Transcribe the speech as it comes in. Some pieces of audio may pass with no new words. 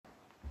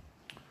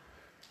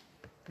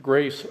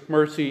Grace,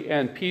 mercy,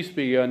 and peace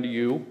be unto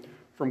you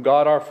from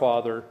God our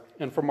Father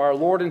and from our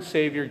Lord and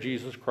Savior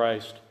Jesus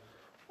Christ.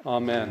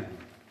 Amen.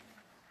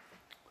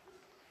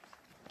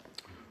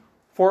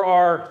 For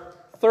our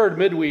third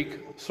midweek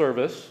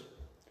service,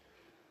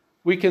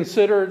 we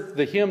considered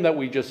the hymn that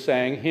we just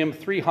sang, hymn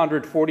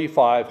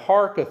 345,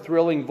 Hark, a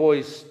Thrilling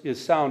Voice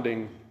is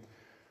Sounding,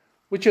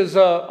 which is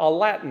a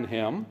Latin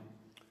hymn,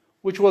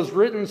 which was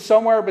written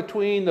somewhere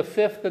between the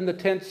 5th and the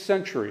 10th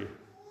century.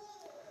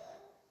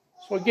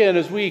 So again,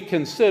 as we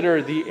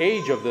consider the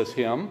age of this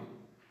hymn,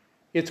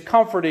 it's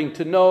comforting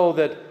to know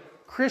that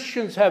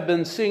Christians have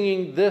been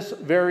singing this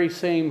very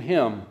same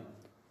hymn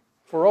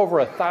for over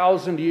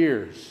 1,000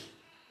 years.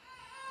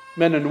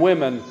 Men and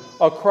women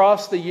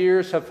across the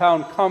years have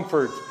found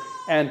comfort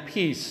and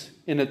peace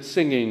in its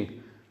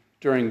singing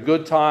during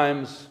good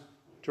times,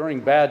 during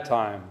bad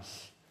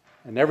times,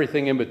 and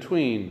everything in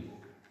between.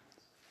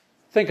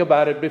 Think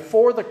about it.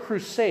 Before the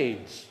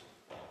Crusades,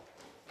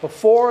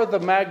 before the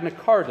Magna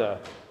Carta,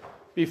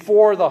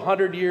 before the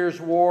 100 Years'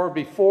 War,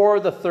 before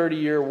the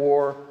 30-Year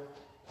War,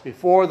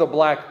 before the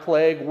Black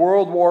Plague,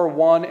 World War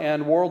I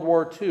and World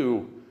War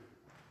II,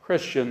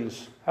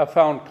 Christians have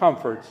found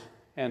comfort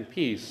and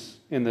peace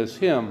in this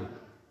hymn.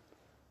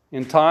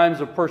 In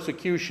times of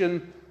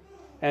persecution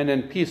and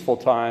in peaceful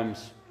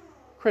times,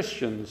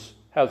 Christians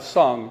have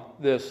sung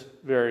this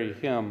very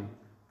hymn.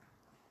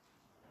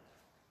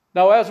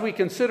 Now, as we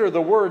consider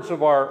the words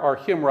of our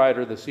hymn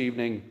writer this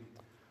evening,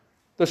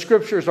 the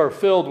scriptures are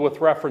filled with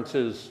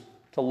references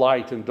to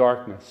light and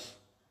darkness.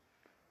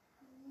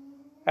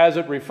 As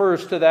it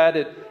refers to that,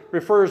 it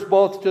refers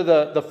both to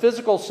the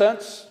physical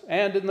sense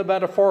and in the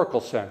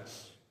metaphorical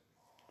sense.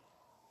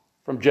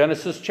 From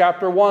Genesis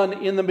chapter 1,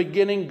 in the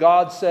beginning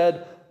God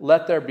said,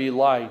 "Let there be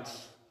light,"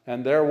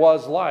 and there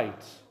was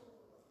light.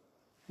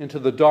 Into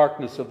the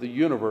darkness of the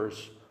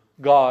universe,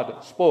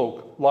 God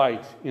spoke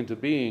light into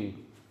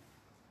being.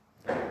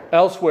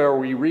 Elsewhere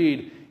we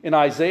read in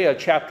Isaiah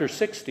chapter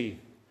 60,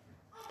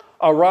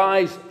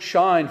 "Arise,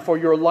 shine, for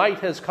your light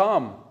has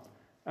come,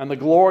 and the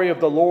glory of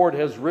the Lord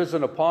has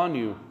risen upon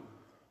you.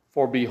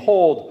 For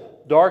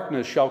behold,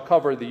 darkness shall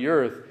cover the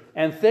earth,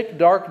 and thick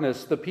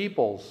darkness the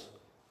peoples.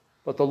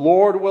 But the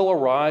Lord will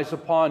arise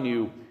upon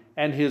you,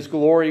 and his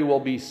glory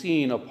will be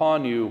seen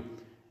upon you,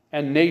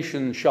 and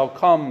nations shall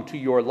come to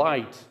your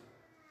light,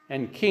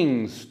 and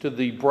kings to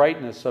the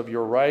brightness of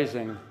your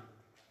rising."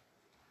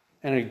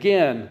 And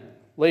again,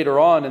 later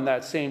on in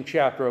that same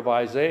chapter of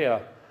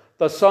Isaiah,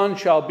 "The sun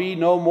shall be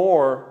no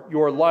more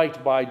your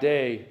light by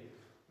day,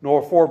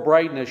 nor for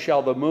brightness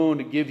shall the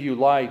moon give you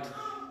light.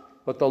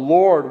 But the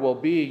Lord will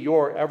be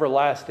your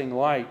everlasting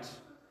light,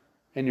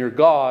 and your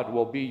God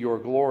will be your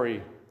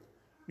glory.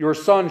 Your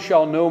sun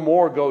shall no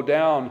more go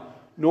down,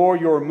 nor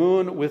your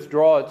moon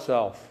withdraw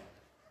itself.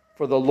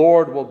 For the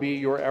Lord will be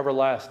your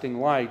everlasting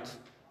light,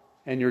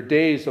 and your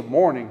days of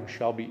mourning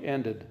shall be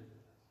ended."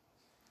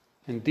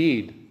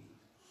 Indeed,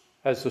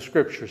 as the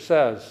scripture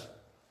says,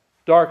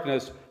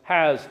 darkness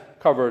has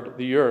covered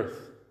the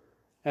earth,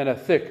 and a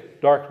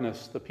thick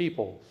darkness the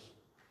peoples.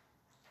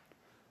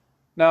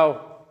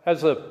 Now,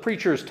 as a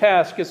preacher's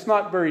task, it's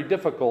not very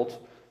difficult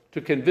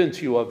to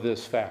convince you of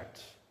this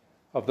fact,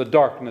 of the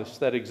darkness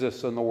that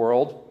exists in the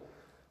world.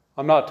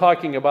 I'm not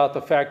talking about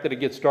the fact that it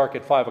gets dark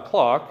at 5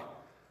 o'clock.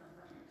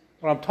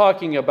 What I'm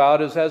talking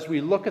about is as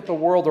we look at the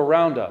world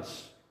around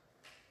us,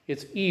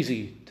 it's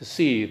easy to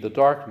see the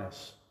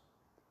darkness.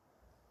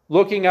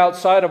 Looking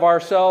outside of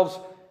ourselves,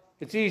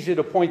 it's easy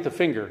to point the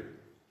finger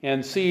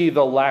and see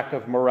the lack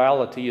of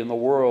morality in the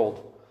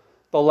world,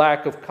 the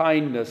lack of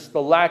kindness,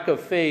 the lack of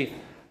faith,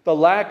 the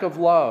lack of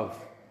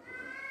love.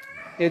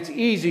 It's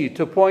easy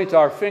to point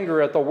our finger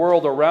at the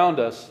world around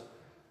us,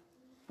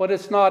 but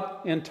it's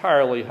not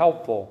entirely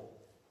helpful.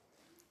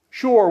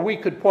 Sure, we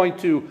could point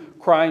to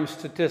crime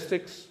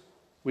statistics.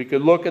 We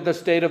could look at the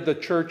state of the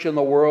church in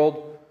the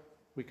world.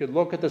 We could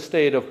look at the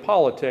state of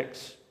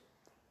politics.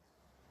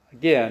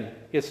 Again,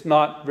 it's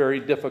not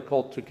very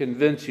difficult to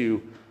convince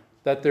you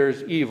that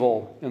there's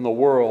evil in the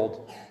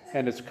world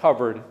and it's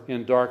covered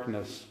in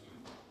darkness.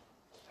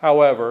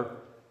 However,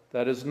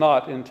 that is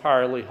not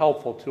entirely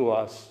helpful to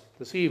us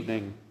this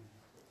evening.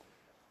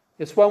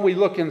 It's when we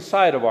look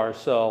inside of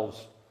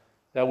ourselves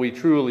that we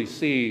truly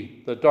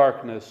see the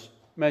darkness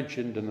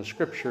mentioned in the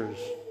scriptures.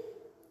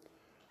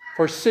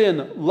 For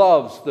sin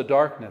loves the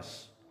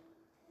darkness.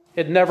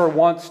 It never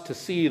wants to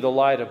see the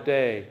light of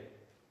day.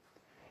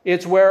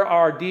 It's where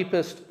our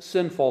deepest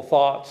sinful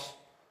thoughts,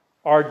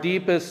 our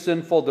deepest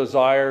sinful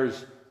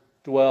desires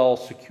dwell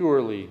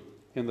securely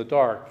in the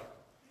dark.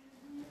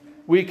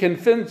 We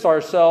convince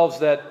ourselves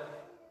that,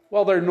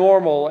 well, they're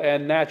normal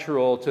and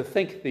natural to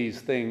think these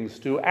things,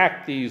 to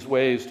act these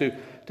ways, to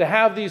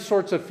have these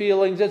sorts of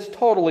feelings. It's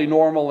totally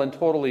normal and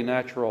totally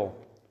natural.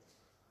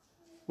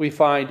 We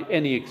find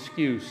any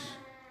excuse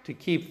to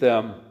keep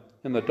them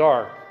in the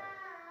dark.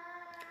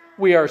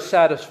 We are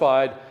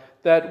satisfied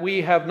that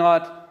we have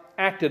not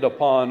acted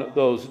upon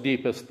those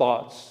deepest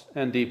thoughts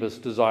and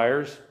deepest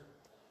desires.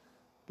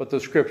 But the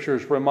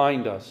scriptures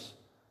remind us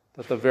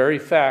that the very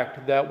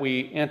fact that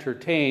we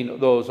entertain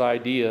those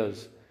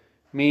ideas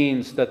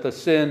means that the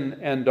sin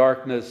and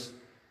darkness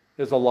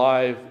is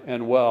alive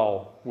and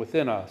well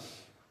within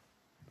us.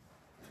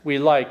 We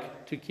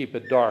like to keep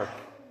it dark.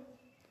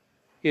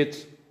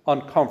 It's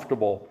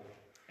uncomfortable,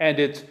 and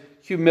it's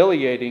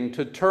humiliating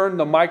to turn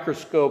the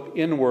microscope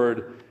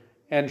inward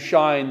and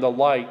shine the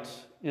light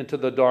into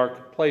the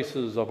dark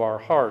places of our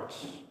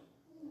hearts.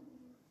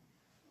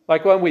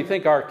 Like when we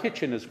think our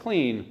kitchen is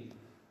clean,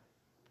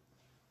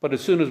 but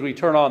as soon as we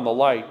turn on the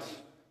light,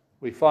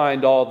 we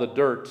find all the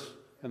dirt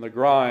and the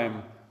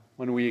grime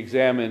when we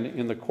examine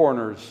in the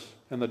corners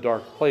and the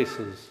dark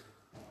places.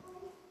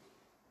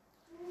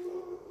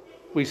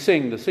 We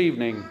sing this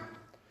evening,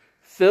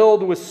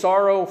 filled with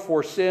sorrow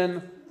for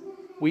sin,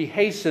 we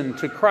hasten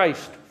to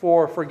Christ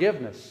for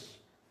forgiveness.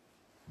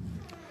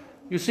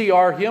 You see,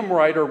 our hymn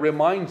writer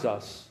reminds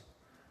us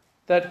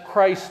that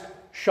Christ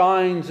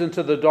shines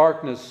into the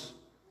darkness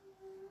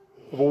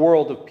of a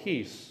world of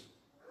peace,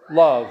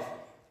 love,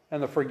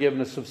 and the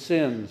forgiveness of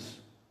sins.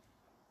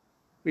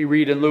 We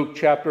read in Luke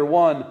chapter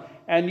 1,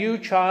 "And you,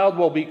 child,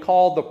 will be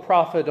called the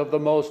prophet of the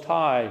Most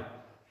High,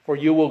 for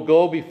you will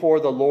go before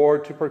the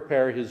Lord to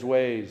prepare his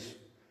ways,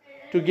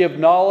 to give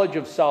knowledge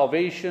of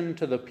salvation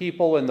to the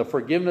people and the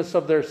forgiveness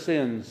of their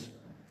sins,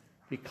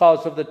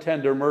 because of the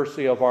tender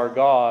mercy of our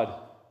God,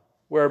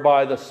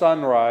 whereby the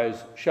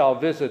sunrise shall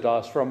visit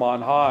us from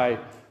on high,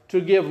 to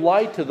give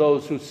light to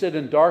those who sit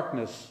in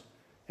darkness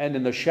and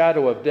in the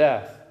shadow of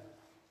death,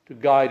 to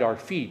guide our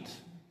feet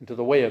into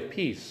the way of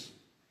peace."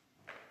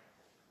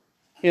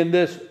 In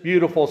this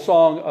beautiful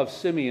song of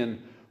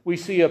Simeon, we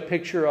see a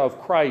picture of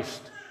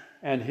Christ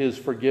and his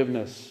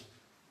forgiveness.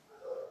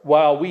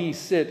 While we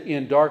sit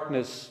in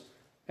darkness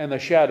and the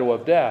shadow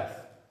of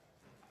death,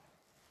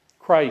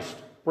 Christ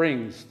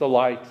brings the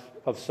light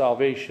of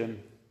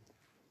salvation.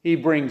 He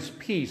brings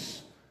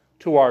peace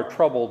to our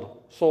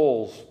troubled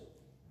souls.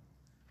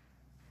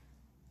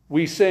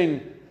 We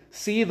sing,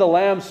 "See the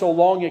Lamb so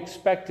long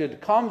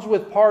expected, comes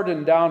with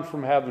pardon down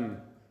from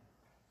heaven.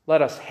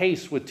 Let us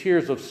haste with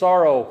tears of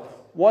sorrow,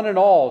 one and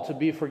all to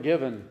be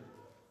forgiven.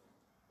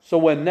 So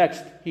when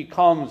next he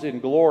comes in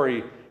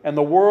glory and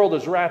the world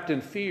is wrapped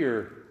in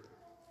fear,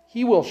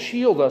 he will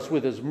shield us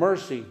with his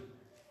mercy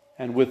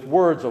and with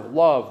words of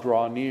love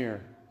draw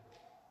near."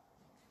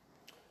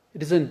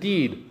 It is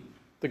indeed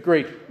the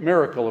great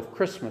miracle of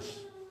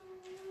Christmas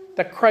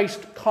that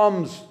Christ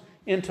comes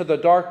into the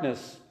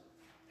darkness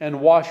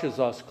and washes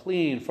us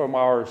clean from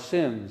our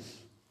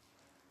sins.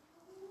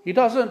 He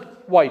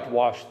doesn't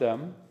whitewash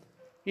them.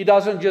 He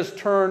doesn't just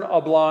turn a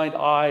blind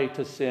eye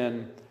to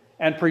sin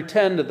and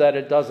pretend that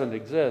it doesn't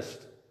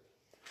exist.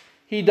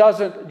 He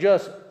doesn't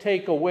just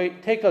take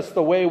us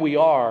the way we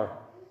are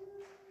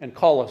and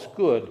call us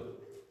good.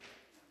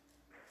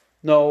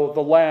 No,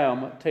 the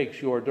Lamb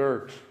takes your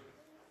dirt.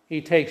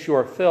 He takes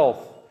your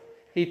filth.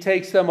 He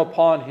takes them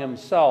upon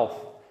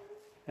himself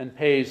and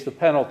pays the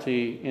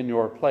penalty in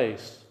your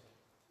place.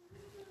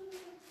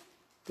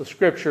 The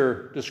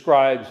Scripture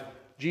describes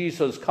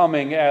Jesus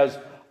coming as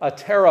a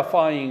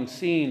terrifying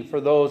scene for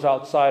those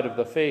outside of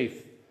the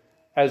faith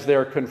as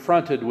they're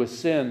confronted with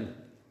sin.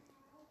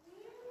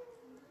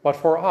 But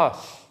for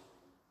us,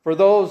 for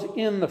those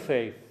in the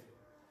faith,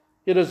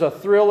 it is a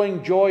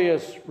thrilling,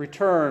 joyous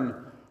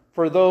return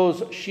for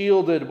those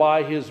shielded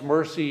by his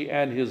mercy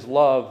and his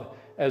love,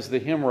 as the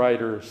hymn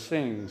writer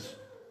sings.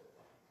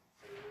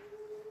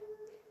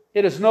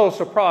 It is no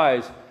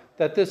surprise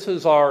that this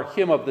is our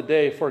hymn of the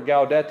day for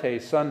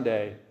Gaudete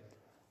Sunday,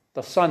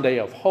 the Sunday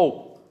of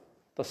hope,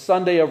 the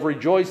Sunday of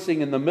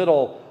rejoicing in the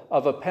middle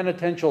of a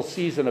penitential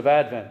season of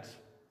Advent.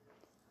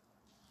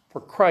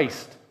 For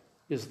Christ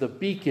is the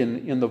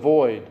beacon in the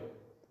void.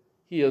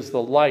 He is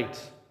the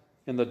light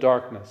in the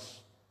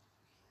darkness.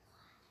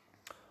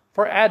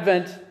 For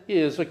Advent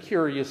is a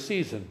curious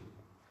season.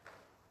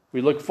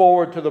 We look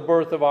forward to the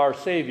birth of our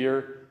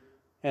Savior,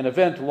 an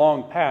event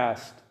long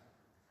past,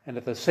 and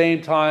at the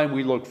same time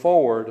we look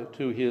forward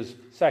to his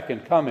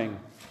second coming.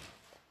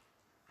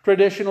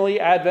 Traditionally,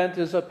 Advent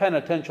is a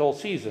penitential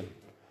season.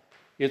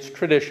 It's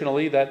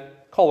traditionally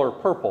that color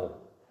purple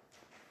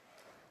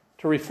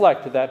to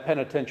reflect that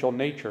penitential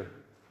nature.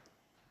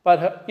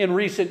 But in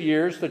recent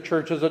years, the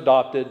Church has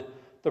adopted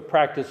the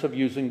practice of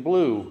using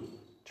blue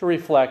to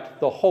reflect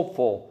the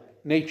hopeful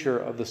nature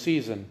of the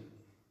season.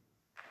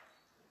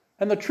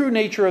 And the true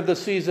nature of the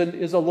season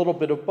is a little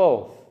bit of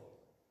both.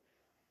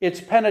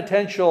 It's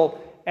penitential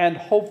and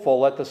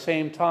hopeful at the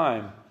same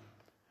time.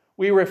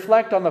 We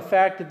reflect on the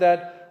fact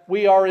that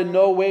we are in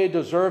no way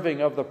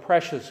deserving of the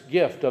precious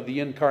gift of the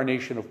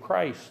incarnation of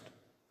Christ.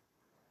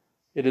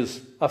 It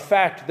is a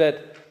fact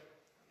that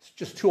it's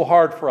just too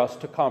hard for us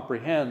to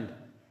comprehend.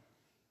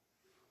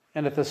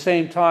 And at the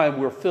same time,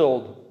 we're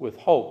filled with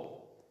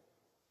hope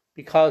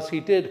because he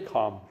did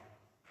come.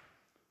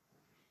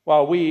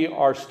 While we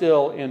are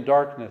still in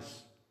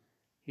darkness,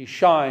 he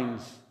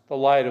shines the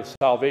light of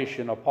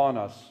salvation upon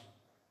us.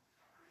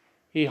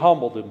 He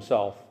humbled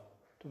himself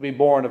to be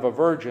born of a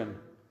virgin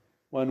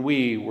when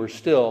we were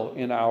still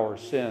in our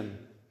sin.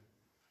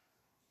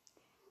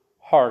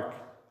 Hark,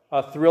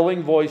 a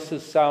thrilling voice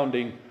is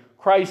sounding.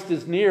 Christ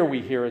is near,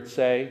 we hear it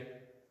say.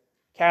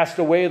 Cast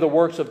away the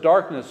works of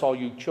darkness, all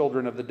you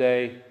children of the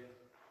day.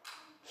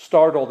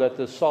 Startled at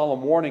this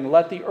solemn warning,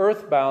 let the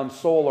earthbound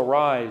soul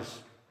arise.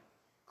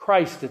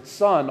 Christ, its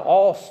Son,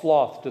 all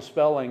sloth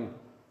dispelling,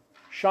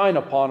 shine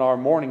upon our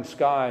morning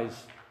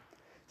skies.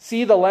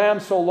 See, the Lamb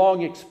so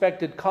long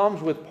expected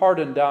comes with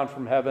pardon down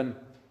from heaven.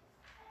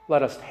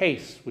 Let us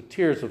haste with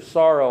tears of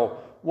sorrow,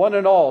 one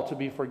and all to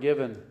be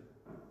forgiven.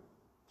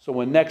 So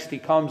when next he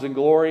comes in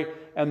glory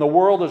and the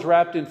world is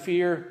wrapped in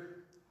fear,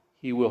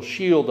 he will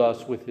shield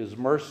us with his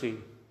mercy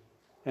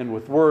and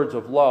with words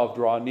of love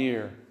draw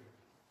near.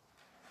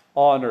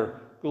 Honor,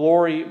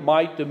 glory,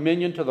 might,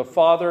 dominion to the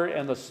Father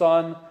and the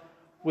Son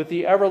with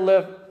the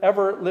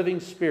ever-living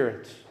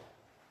Spirit,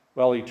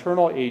 while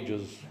eternal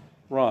ages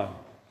run.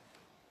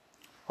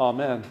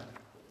 Amen.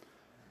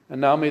 And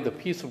now may the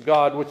peace of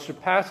God, which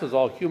surpasses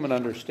all human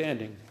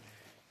understanding,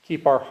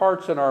 keep our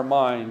hearts and our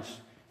minds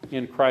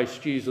in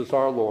Christ Jesus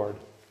our Lord.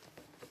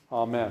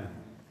 Amen.